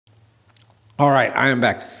All right, I am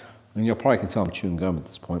back. And you'll probably can tell I'm chewing gum at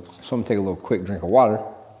this point. So I'm gonna take a little quick drink of water.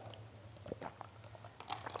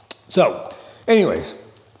 So, anyways,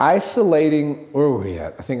 isolating, where were we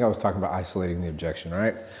at? I think I was talking about isolating the objection,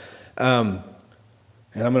 right? And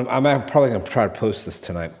I'm probably gonna try to post this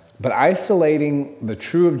tonight. But isolating the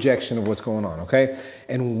true objection of what's going on, okay?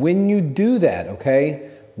 And when you do that,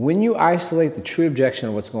 okay, when you isolate the true objection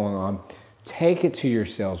of what's going on, take it to your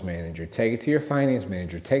sales manager, take it to your finance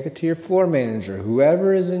manager, take it to your floor manager,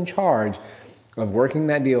 whoever is in charge of working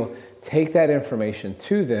that deal, take that information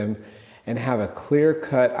to them and have a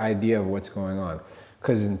clear-cut idea of what's going on.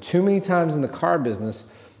 Because in too many times in the car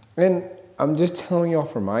business, and I'm just telling y'all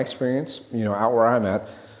from my experience, out where I'm at,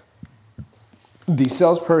 the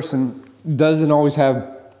salesperson doesn't always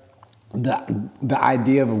have the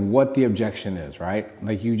idea of what the objection is, right?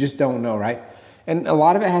 Like you just don't know, right? And a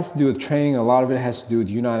lot of it has to do with training. A lot of it has to do with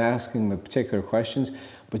you not asking the particular questions,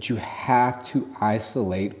 but you have to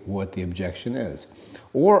isolate what the objection is.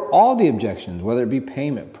 Or all the objections, whether it be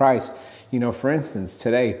payment, price. For instance,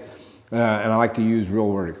 today, and I like to use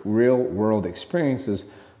real world experiences,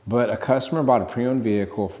 but a customer bought a pre-owned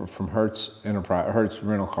vehicle from Hertz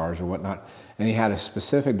Rental Cars or whatnot, and he had a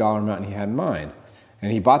specific dollar amount and he had in mind.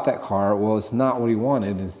 And he bought that car. Well, it's not what he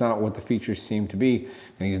wanted. It's not what the features seem to be.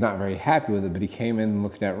 And he's not very happy with it. But he came in and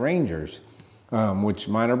looked at Rangers, which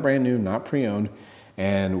mine are brand new, not pre-owned.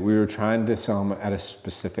 And we were trying to sell them at a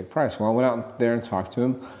specific price. Well, I went out there and talked to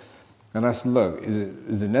him. And I said, look, is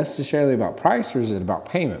it necessarily about price or is it about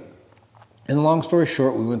payment? And long story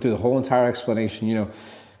short, we went through the whole entire explanation,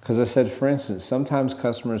 because I said, for instance, sometimes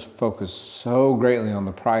customers focus so greatly on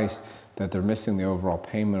the price that they're missing the overall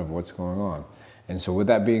payment of what's going on. And so with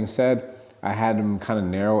that being said, I had him kind of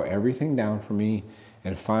narrow everything down for me.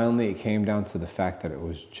 And finally, it came down to the fact that it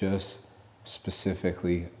was just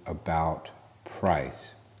specifically about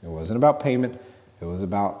price. It wasn't about payment. It was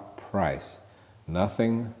about price.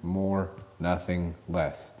 Nothing more, nothing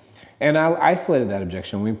less. And I isolated that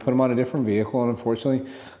objection. We put him on a different vehicle, and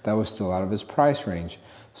unfortunately, that was still out of his price range.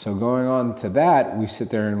 So going on to that, we sit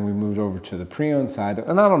there and we moved over to the pre-owned side.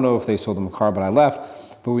 And I don't know if they sold him a car, but I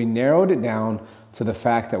left. But we narrowed it down to the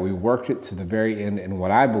fact that we worked it to the very end, and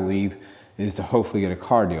what I believe is to hopefully get a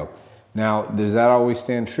car deal. Now, does that always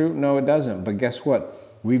stand true? No, it doesn't. But guess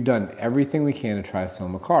what? We've done everything we can to try to sell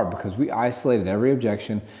him a car because we isolated every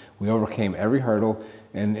objection. We overcame every hurdle.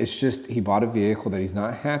 And it's just he bought a vehicle that he's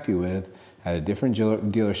not happy with at a different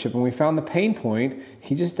dealership. And we found the pain point.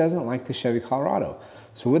 He just doesn't like the Chevy Colorado.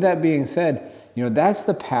 So with that being said, that's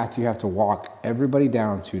the path you have to walk everybody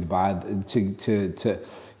down to buy.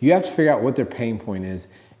 You have to figure out what their pain point is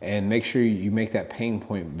and make sure you make that pain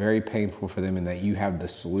point very painful for them and that you have the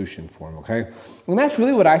solution for them, okay? And that's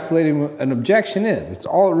really what isolating an objection is. It's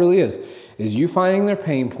all it really is you finding their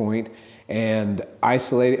pain point and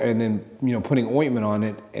isolating and then, putting ointment on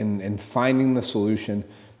it and finding the solution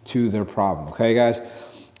to their problem, okay, guys?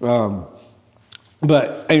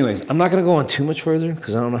 But anyways, I'm not going to go on too much further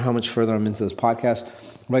because I don't know how much further I'm into this podcast.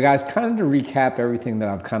 But guys, kind of to recap everything that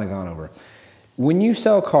I've kind of gone over. When you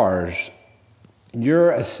sell cars,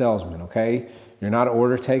 you're a salesman, okay? You're not an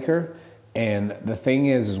order taker. And the thing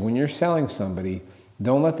is when you're selling somebody,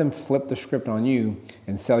 don't let them flip the script on you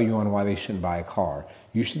and sell you on why they shouldn't buy a car.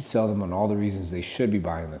 You should sell them on all the reasons they should be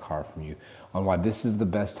buying the car from you, on why this is the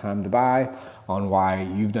best time to buy, on why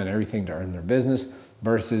you've done everything to earn their business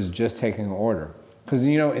versus just taking an order. Because,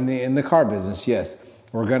 in the car business, yes,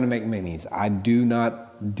 we're going to make minis. I'm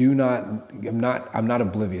not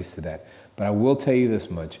oblivious to that. But I will tell you this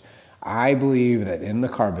much. I believe that in the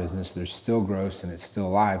car business, there's still growth and it's still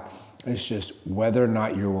alive. It's just whether or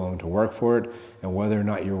not you're willing to work for it and whether or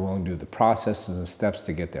not you're willing to do the processes and steps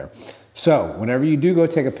to get there. So whenever you do go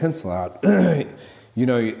take a pencil out,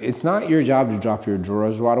 it's not your job to drop your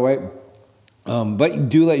drawers right away. But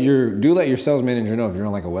do let your sales manager know if you're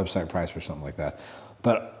on like a website price or something like that.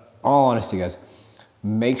 But all honesty, guys,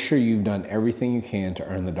 make sure you've done everything you can to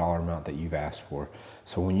earn the dollar amount that you've asked for.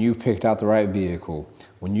 So when you've picked out the right vehicle,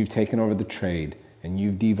 when you've taken over the trade and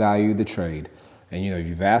you've devalued the trade and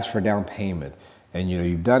you've asked for down payment and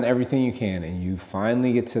you've done everything you can and you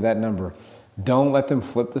finally get to that number, don't let them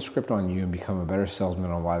flip the script on you and become a better salesman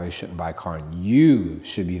on why they shouldn't buy a car. And you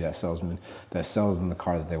should be that salesman that sells them the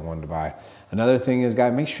car that they wanted to buy. Another thing is,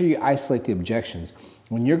 guys, make sure you isolate the objections.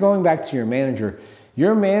 When you're going back to your manager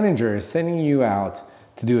is sending you out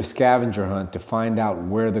to do a scavenger hunt to find out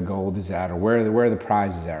where the gold is at or where the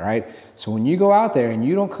prize is at, right? So when you go out there and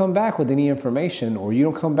you don't come back with any information or you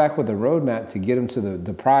don't come back with a roadmap to get him to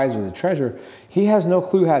the prize or the treasure, he has no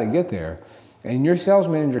clue how to get there. And your sales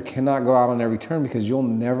manager cannot go out on every turn because you'll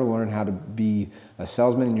never learn how to be a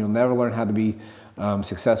salesman and you'll never learn how to be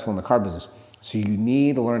successful in the car business. So you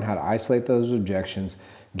need to learn how to isolate those objections,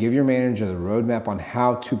 give your manager the roadmap on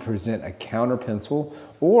how to present a counter pencil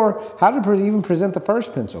or how to even present the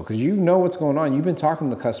first pencil because you know what's going on. You've been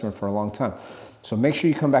talking to the customer for a long time. So make sure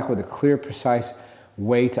you come back with a clear, precise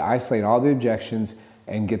way to isolate all the objections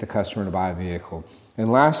and get the customer to buy a vehicle.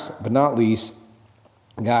 And last but not least,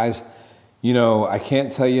 guys, you know, I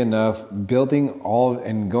can't tell you enough, building all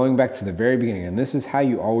and going back to the very beginning, and this is how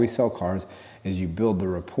you always sell cars, is you build the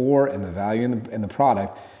rapport and the value in the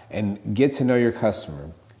product and get to know your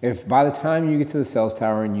customer. If by the time you get to the sales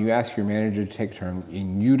tower and you ask your manager to take a turn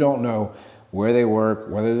and you don't know where they work,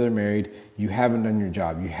 whether they're married, you haven't done your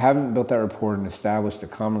job. You haven't built that rapport and established a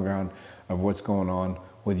common ground of what's going on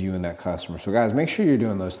with you and that customer. So guys, make sure you're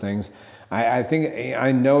doing those things.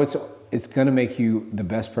 I know it's going to make you the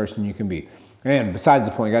best person you can be. And besides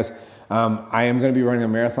the point, guys, I am going to be running a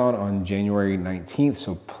marathon on January 19th.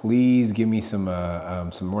 So please give me some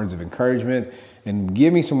words of encouragement and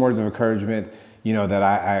give me some words of encouragement, you know, that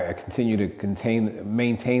I continue to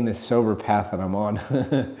maintain this sober path that I'm on.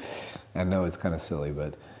 I know it's kind of silly,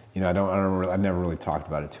 but you know, I never really talked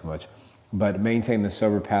about it too much, but maintain the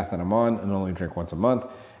sober path that I'm on and only drink once a month.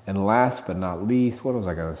 And last but not least, what was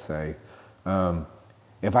I going to say?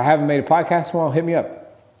 If I haven't made a podcast in a while, hit me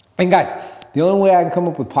up. And guys, the only way I can come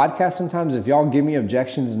up with podcasts sometimes, if y'all give me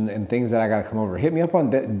objections and things that I got to come over, hit me up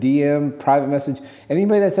on DM, private message.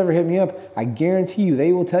 Anybody that's ever hit me up, I guarantee you,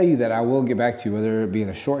 they will tell you that I will get back to you, whether it be in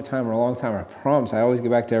a short time or a long time. I promise, I always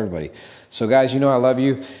get back to everybody. So guys, you know I love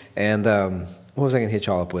you. And what was I going to hit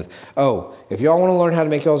y'all up with? Oh, if y'all want to learn how to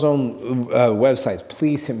make y'all's own websites,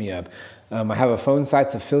 please hit me up. I have a Phone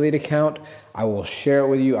Sites affiliate account. I will share it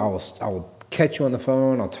with you. I will catch you on the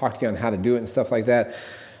phone. I'll talk to you on how to do it and stuff like that.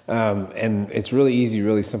 And it's really easy,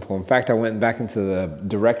 really simple. In fact, I went back into the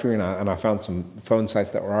directory and I found some phone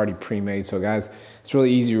sites that were already pre-made. So guys, it's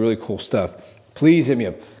really easy, really cool stuff. Please hit me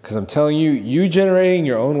up because I'm telling you, you generating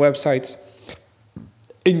your own websites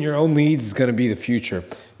and your own leads is going to be the future.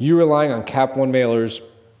 You relying on Cap One mailers,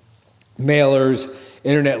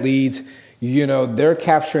 internet leads, you know, they're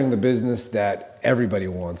capturing the business that everybody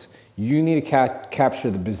wants. You need to capture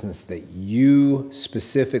the business that you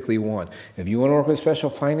specifically want. If you want to work with special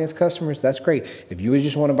finance customers, that's great. If you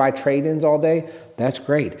just want to buy trade-ins all day, that's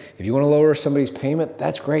great. If you want to lower somebody's payment,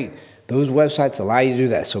 that's great. Those websites allow you to do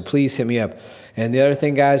that. So please hit me up. And the other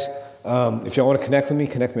thing, guys, if y'all want to connect with me,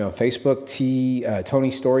 connect me on Facebook, Tony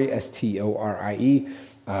Story, STORIE,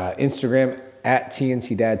 Instagram at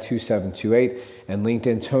TNTDad2728, and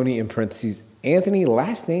LinkedIn, Tony in parentheses, Anthony,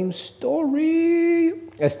 last name Story,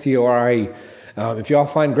 STORIE. If y'all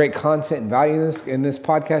find great content and value in this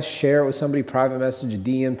podcast, share it with somebody, private message,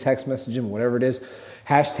 DM, text message them, whatever it is.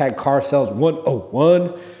 Hashtag car sales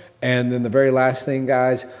 101. And then the very last thing,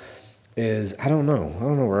 guys, is I don't know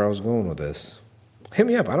where I was going with this. Hit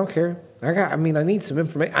me up. I don't care. I need some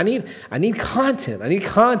information. I need content. I need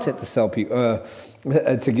content to sell people,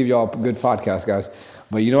 to give y'all a good podcast, guys.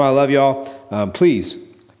 But you know I love y'all. Please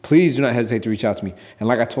do not hesitate to reach out to me. And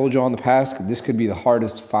like I told you all in the past, this could be the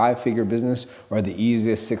hardest 5-figure business or the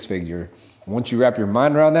easiest 6-figure. Once you wrap your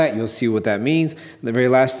mind around that, you'll see what that means. And the very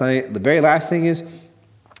last thing is,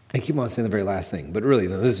 I keep on saying the very last thing, but really,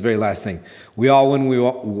 no, this is the very last thing. We all win.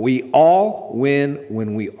 We all win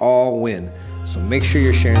when we all win. So make sure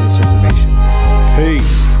you're sharing this information.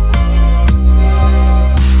 Peace.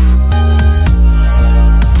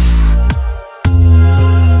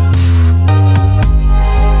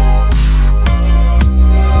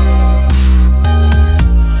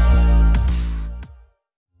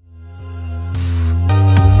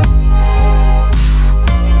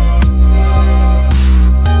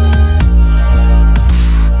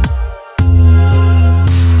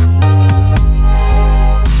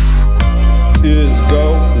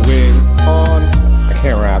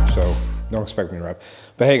 Don't expect me to rap.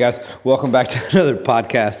 But hey guys, welcome back to another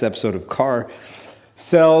podcast episode of Car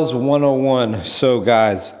Sales 101. So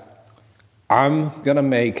guys, I'm going to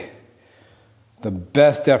make the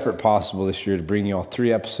best effort possible this year to bring you all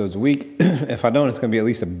 3 episodes a week. If I don't, it's going to be at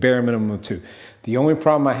least a bare minimum of 2. The only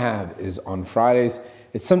problem I have is on Fridays,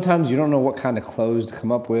 it's sometimes you don't know what kind of close to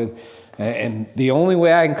come up with. And the only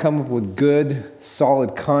way I can come up with good,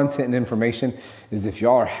 solid content and information is if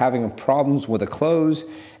y'all are having problems with a close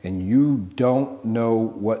and you don't know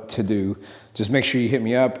what to do, just make sure you hit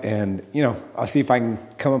me up and, you know, I'll see if I can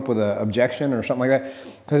come up with an objection or something like that.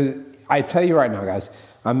 Because I tell you right now, guys,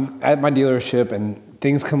 I'm at my dealership and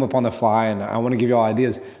things come up on the fly and I want to give y'all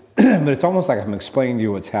ideas, but it's almost like I'm explaining to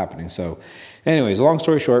you what's happening. So anyways, long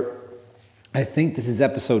story short, I think this is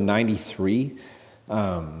episode 93.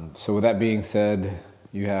 So with that being said,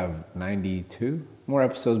 you have 92 more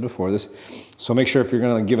episodes before this. So make sure if you're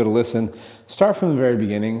going to give it a listen, start from the very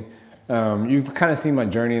beginning. You've kind of seen my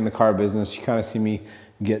journey in the car business. You kind of see me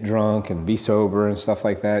get drunk and be sober and stuff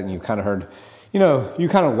like that. And you kind of heard, you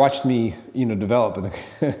kind of watched me, develop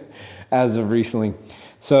as of recently.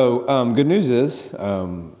 So good news is,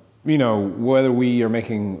 whether we are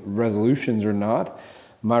making resolutions or not,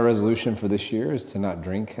 my resolution for this year is to not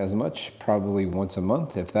drink as much, probably once a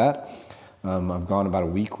month, if that. I've gone about a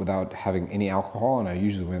week without having any alcohol, and I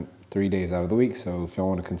usually went 3 days out of the week. So if y'all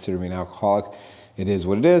want to consider me an alcoholic, it is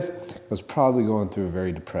what it is. I was probably going through a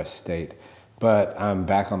very depressed state, but I'm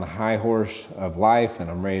back on the high horse of life, and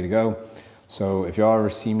I'm ready to go. So if y'all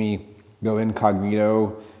ever see me go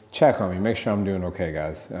incognito, check on me. Make sure I'm doing okay,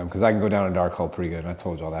 guys, because I can go down a dark hole pretty good, and I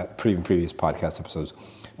told y'all that previous podcast episodes.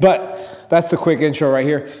 But that's the quick intro right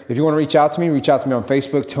here. If you want to reach out to me on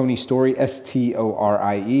Facebook, Tony Story,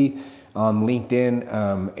 Storie. On LinkedIn,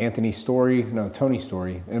 Tony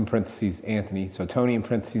Story, in parentheses, Anthony. So Tony in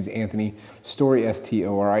parentheses, Anthony, Story,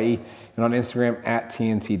 Storie. And on Instagram, at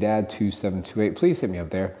TNTDad2728. Please hit me up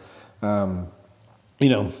there. I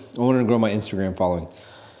want to grow my Instagram following.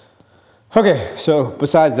 Okay, so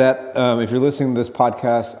besides that, if you're listening to this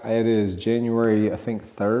podcast, it is January, I think,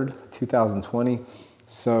 3rd, 2020.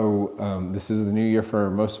 So this is the new year for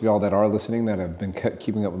most of y'all that are listening that have been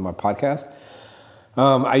keeping up with my podcast.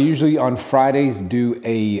 I usually on Fridays do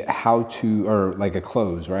a a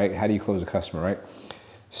close, right? How do you close a customer, right?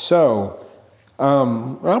 So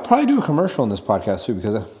I'll probably do a commercial on this podcast too,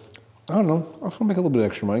 because I don't know, I want to make a little bit of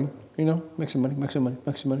extra money, make some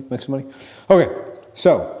money. Okay,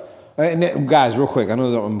 so and guys, real quick, I know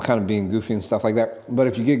that I'm kind of being goofy and stuff like that, but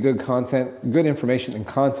if you get good content, good information and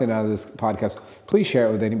content out of this podcast, please share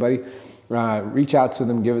it with anybody. Reach out to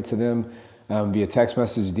them, give it to them via text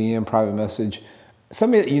message, DM, private message.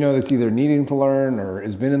 Somebody that that's either needing to learn or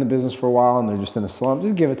has been in the business for a while and they're just in a slump,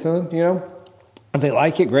 just give it to them, If they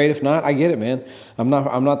like it, great. If not, I get it, man. I'm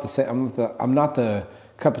not the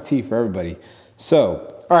cup of tea for everybody. So,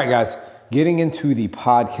 all right, guys, getting into the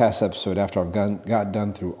podcast episode after I've got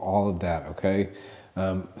done through all of that, okay?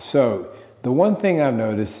 So the one thing I've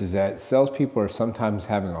noticed is that salespeople are sometimes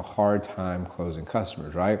having a hard time closing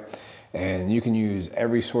customers, right? And you can use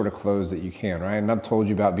every sort of close that you can, right? And I've told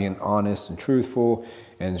you about being honest and truthful,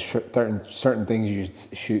 and certain things you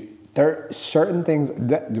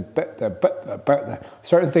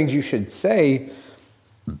should say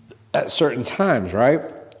at certain times, right?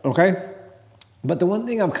 Okay. But the one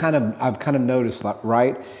thing I've kind of noticed,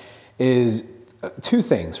 right, is two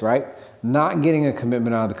things, right? Not getting a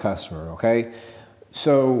commitment out of the customer. Okay.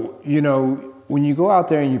 So when you go out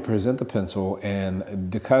there and you present the pencil and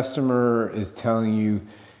the customer is telling you,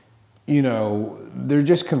 they're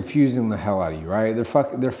just confusing the hell out of you, right?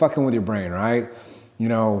 They're fucking with your brain, right?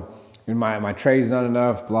 My tray's not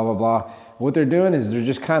enough, blah, blah, blah. What they're doing is they're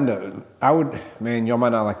just kind of, y'all might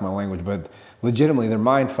not like my language, but legitimately they're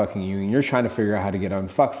mind fucking you and you're trying to figure out how to get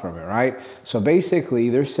unfucked from it, right? So basically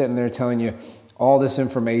they're sitting there telling you all this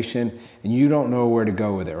information and you don't know where to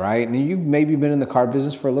go with it, right? And you've maybe been in the car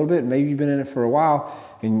business for a little bit, maybe you've been in it for a while,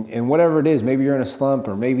 and whatever it is, maybe you're in a slump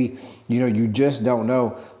or maybe, you just don't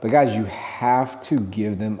know. But guys, you have to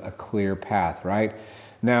give them a clear path, right?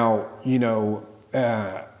 Now,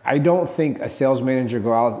 I don't think a sales manager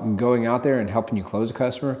going out there and helping you close a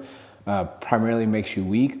customer primarily makes you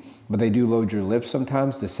weak, but they do load your lips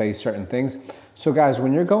sometimes to say certain things. So guys,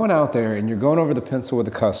 when you're going out there and you're going over the pencil with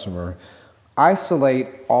a customer, isolate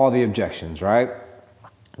all the objections, right?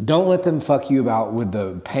 Don't let them fuck you about with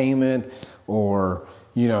the payment or,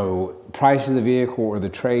 price of the vehicle or the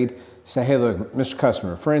trade. Say, hey, look, Mr.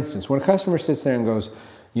 Customer, for instance, when a customer sits there and goes,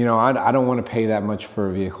 I don't want to pay that much for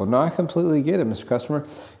a vehicle. No, I completely get it, Mr. Customer.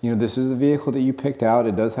 This is the vehicle that you picked out.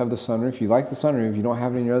 It does have the sunroof. You like the sunroof. You don't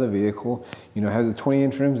have it in your other vehicle. It has the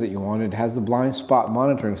 20-inch rims that you wanted. It has the blind spot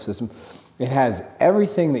monitoring system. It has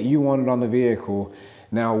everything that you wanted on the vehicle.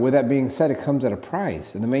 Now, with that being said, it comes at a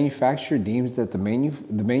price, and the manufacturer deems that the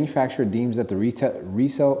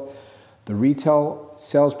retail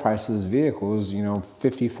sales price of this vehicle is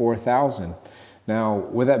 $54,000. Now,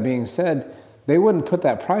 with that being said, they wouldn't put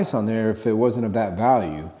that price on there if it wasn't of that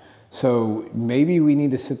value. So maybe we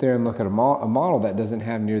need to sit there and look at a model that doesn't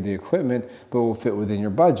have near the equipment, but will fit within your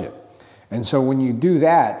budget. And so when you do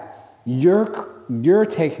that, you're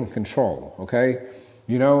taking control, okay?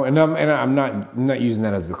 And I'm not using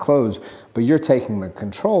that as the close, but you're taking the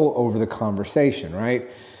control over the conversation, right?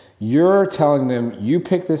 You're telling them, you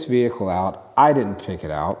picked this vehicle out, I didn't pick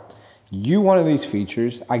it out. You wanted these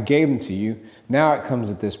features, I gave them to you, now it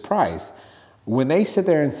comes at this price. When they sit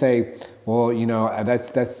there and say, well, you know,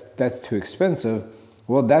 that's too expensive,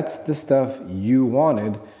 well, that's the stuff you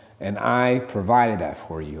wanted, and I provided that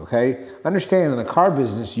for you, okay? Understand, in the car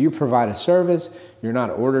business, you provide a service, you're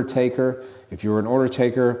not an order taker. If you were an order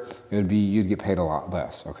taker, you'd get paid a lot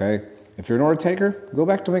less, okay? If you're an order taker, go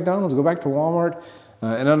back to McDonald's, go back to Walmart,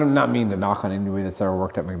 and I'm not mean to knock on anybody that's ever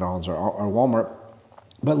worked at McDonald's or Walmart,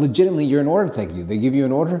 but legitimately, you're an order taker. They give you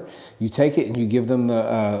an order, you take it, and you give them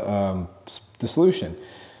the solution,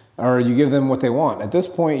 or you give them what they want. At this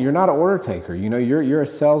point, you're not an order taker. You know, you're a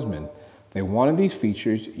salesman. They wanted these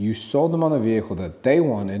features. You sold them on the vehicle that they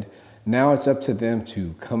wanted. Now it's up to them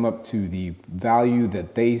to come up to the value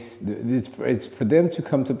that it's for them to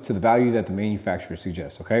come to the value that the manufacturer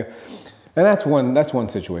suggests, okay? And that's one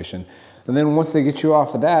situation. And then once they get you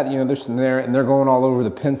off of that, you know, they're sitting there and they're going all over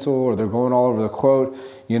the pencil, or they're going all over the quote,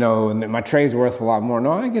 you know, and my trade's worth a lot more.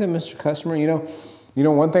 No, I get it, Mr. Customer. You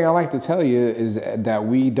know, one thing I like to tell you is that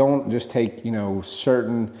we don't just take, you know,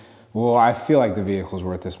 certain, well, I feel like the vehicle's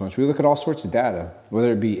worth this much. We look at all sorts of data,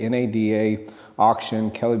 whether it be NADA,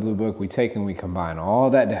 auction, Kelley Blue Book. We take and we combine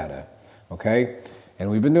all that data, okay?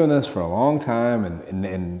 And we've been doing this for a long time,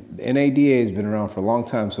 and NADA has been around for a long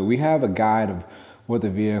time, so we have a guide of what the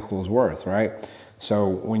vehicle is worth, right? So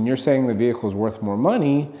when you're saying the vehicle is worth more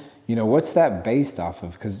money, you know, what's that based off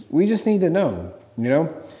of? Because we just need to know, you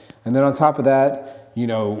know? And then on top of that, you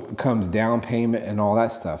know, comes down payment and all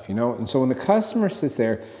that stuff, you know? And so when the customer sits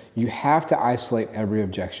there, you have to isolate every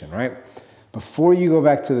objection, right? Before you go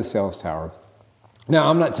back to the sales tower. Now,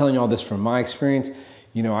 I'm not telling you all this from my experience.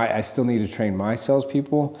 You know, I still need to train my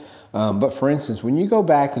salespeople. But for instance, when you go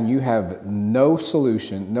back and you have no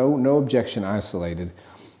solution, no objection isolated,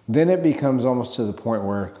 then it becomes almost to the point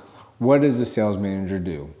where, what does the sales manager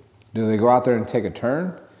do? Do they go out there and take a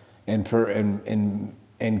turn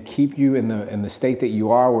and keep you in the state that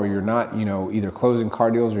you are, where you're not, you know, either closing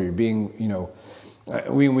car deals, or you're being, you know,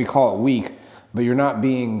 we call it weak, but you're not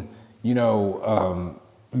being, you know,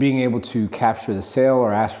 being able to capture the sale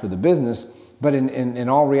or ask for the business. But in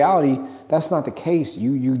all reality, that's not the case.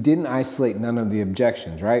 You didn't isolate none of the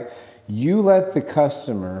objections, right? You let the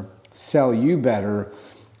customer sell you better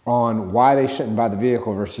on why they shouldn't buy the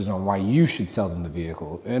vehicle versus on why you should sell them the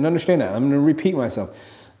vehicle. And understand that. I'm going to repeat myself.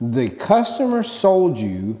 The customer sold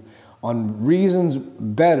you on reasons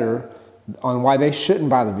better on why they shouldn't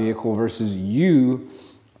buy the vehicle versus you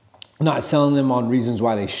not selling them on reasons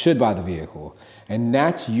why they should buy the vehicle. And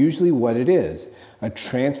that's usually what it is. A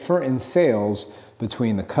transfer in sales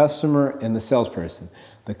between the customer and the salesperson.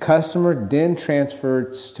 The customer then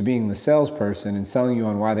transfers to being the salesperson and selling you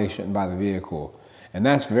on why they shouldn't buy the vehicle. And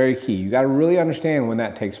that's very key. You got to really understand when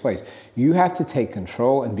that takes place. You have to take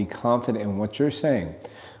control and be confident in what you're saying.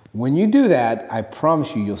 When you do that, I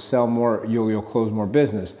promise you, you'll sell more, you'll close more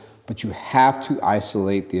business, but you have to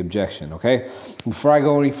isolate the objection, okay? Before I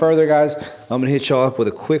go any further, guys, I'm gonna hit y'all up with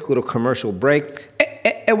a quick little commercial break.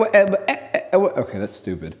 Okay, that's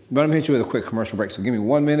stupid. But I'm gonna hit you with a quick commercial break, so give me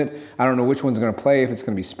 1 minute. I don't know which one's gonna play, if it's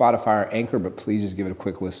gonna be Spotify or Anchor, but please just give it a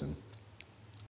quick listen.